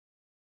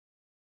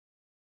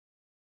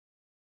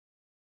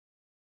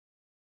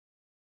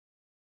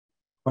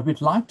What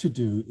we'd like to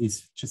do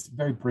is just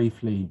very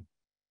briefly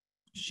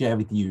share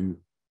with you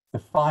the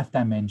 5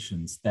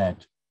 dimensions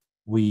that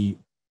we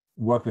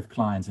work with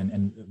clients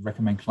and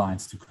recommend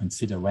clients to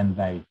consider when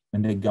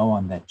they go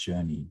on that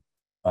journey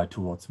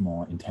towards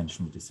more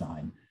intentional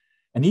design.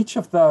 And each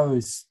of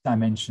those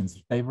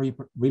dimensions, they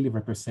really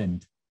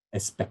represent a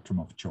spectrum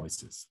of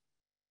choices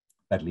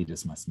that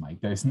leaders must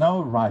make. There is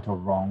no right or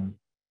wrong.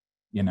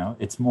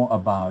 It's more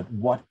about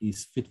what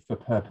is fit for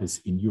purpose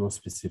in your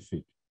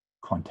specific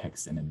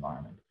context and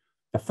environment.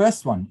 The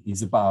first one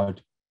is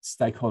about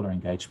stakeholder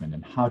engagement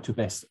and how to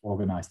best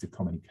organize the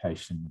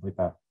communication with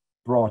a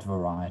broad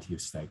variety of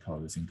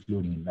stakeholders,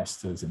 including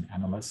investors and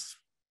analysts,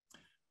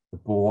 the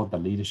board, the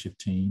leadership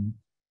team,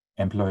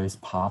 employees,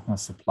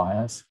 partners,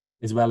 suppliers,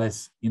 as well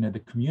as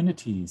the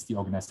communities the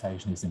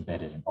organization is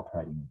embedded in,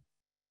 operating in.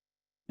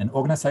 And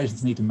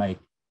organizations need to make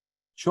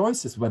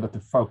choices whether to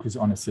focus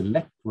on a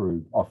select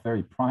group of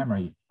very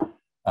primary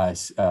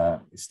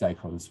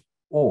stakeholders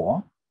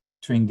or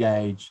to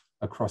engage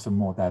across a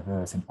more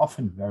diverse and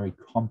often very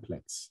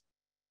complex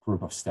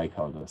group of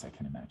stakeholders, I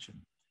can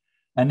imagine.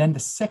 And then the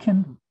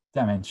second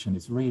dimension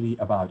is really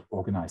about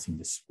organizing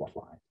the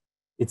spotlight.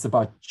 It's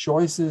about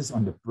choices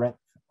on the breadth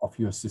of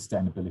your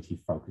sustainability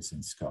focus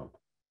and scope.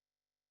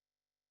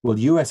 Will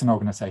you as an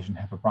organization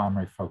have a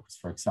primary focus,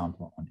 for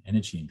example, on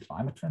energy and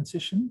climate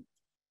transition?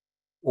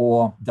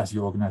 Or does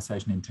your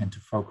organization intend to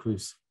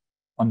focus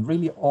on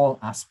really all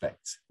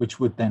aspects, which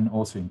would then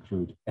also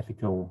include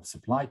ethical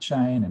supply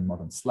chain and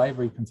modern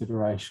slavery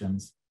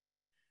considerations,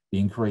 the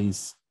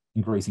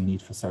increasing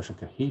need for social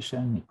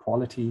cohesion,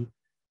 equality,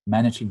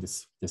 managing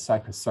the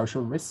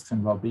psychosocial risks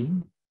and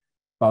well-being,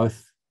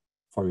 both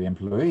for your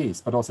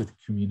employees, but also the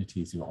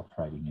communities you're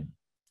operating in.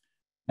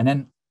 And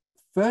then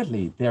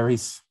thirdly, there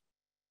is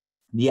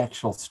the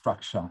actual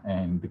structure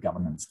and the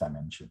governance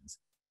dimensions.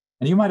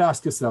 And you might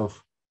ask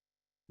yourself,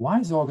 why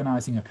is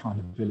organizing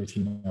accountability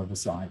and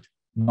oversight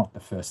not the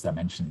first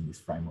dimension in this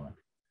framework?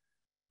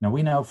 Now,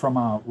 we know from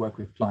our work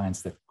with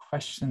clients that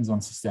questions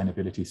on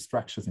sustainability,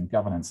 structures, and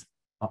governance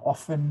are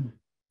often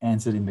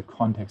answered in the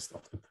context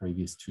of the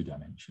previous 2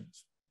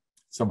 dimensions,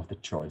 some of the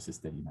choices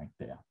that you make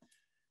there.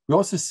 We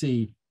also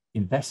see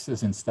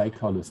investors and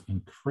stakeholders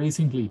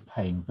increasingly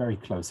paying very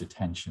close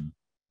attention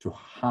to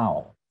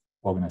how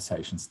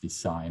organizations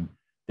design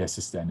their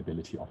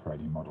sustainability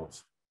operating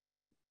models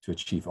to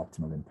achieve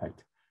optimal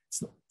impact.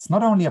 It's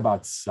not only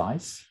about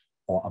size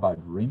or about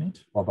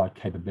remit or about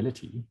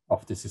capability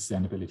of the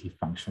sustainability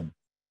function,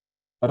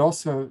 but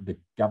also the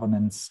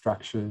governance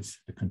structures,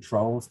 the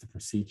controls, the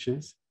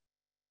procedures,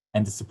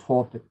 and the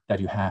support that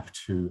you have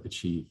to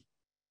achieve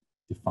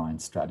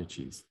defined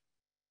strategies.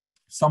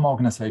 Some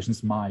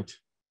organizations might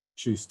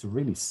choose to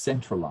really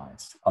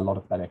centralize a lot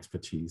of that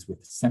expertise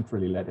with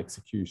centrally led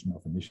execution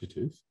of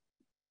initiatives,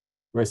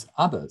 whereas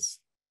others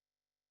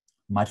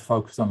might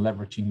focus on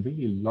leveraging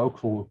really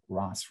local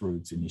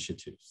grassroots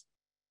initiatives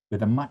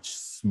with a much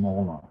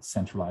smaller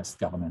centralized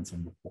governance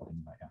and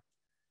reporting layer.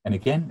 And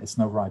again, it's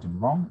no right and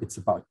wrong, it's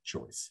about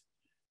choice.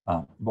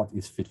 What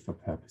is fit for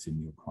purpose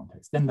in your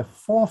context. Then the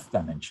 4th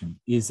dimension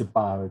is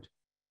about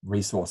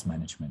resource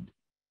management.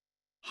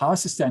 How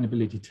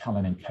sustainability,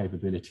 talent, and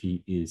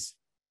capability is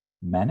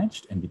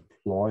managed and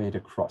deployed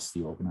across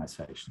the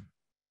organization.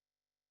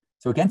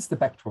 So against the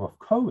backdrop of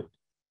COVID,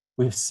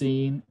 we've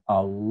seen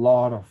a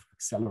lot of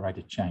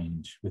accelerated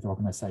change with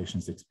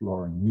organizations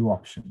exploring new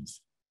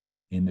options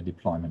in the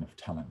deployment of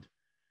talent,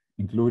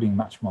 including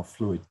much more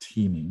fluid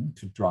teaming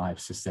to drive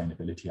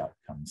sustainability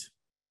outcomes.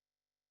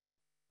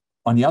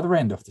 On the other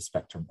end of the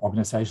spectrum,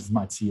 organizations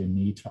might see a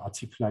need to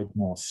articulate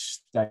more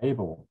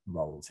stable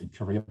roles in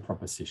career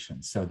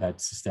propositions so that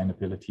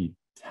sustainability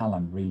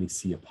talent really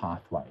see a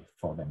pathway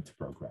for them to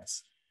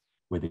progress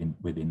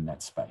within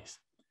that space.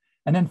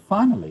 And then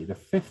finally, the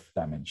 5th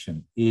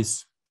dimension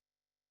is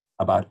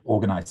about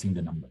organizing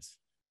the numbers.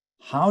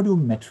 How do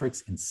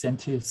metrics,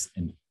 incentives,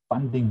 and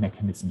funding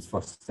mechanisms for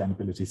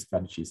sustainability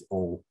strategies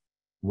all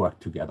work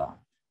together?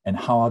 And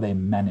how are they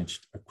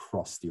managed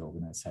across the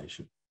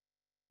organization?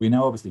 We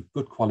know obviously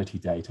good quality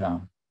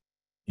data,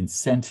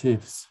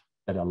 incentives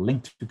that are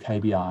linked to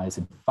KPIs,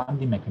 and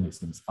funding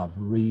mechanisms are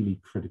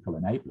really critical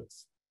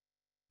enablers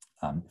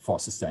for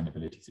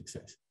sustainability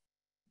success.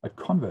 But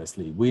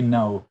conversely, we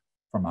know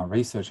from our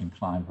research and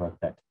client work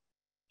that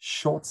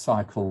short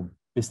cycle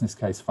business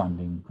case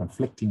funding,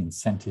 conflicting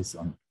incentives,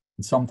 and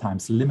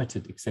sometimes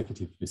limited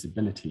executive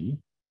visibility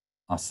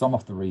are some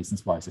of the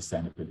reasons why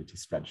sustainability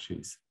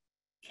strategies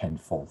can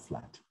fall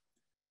flat.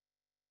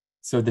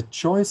 So the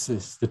choice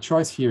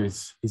here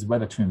is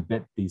whether to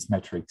embed these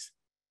metrics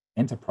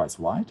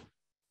enterprise-wide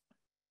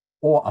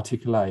or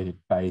articulate it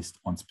based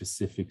on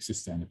specific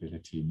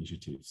sustainability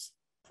initiatives,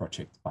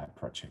 project by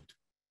project.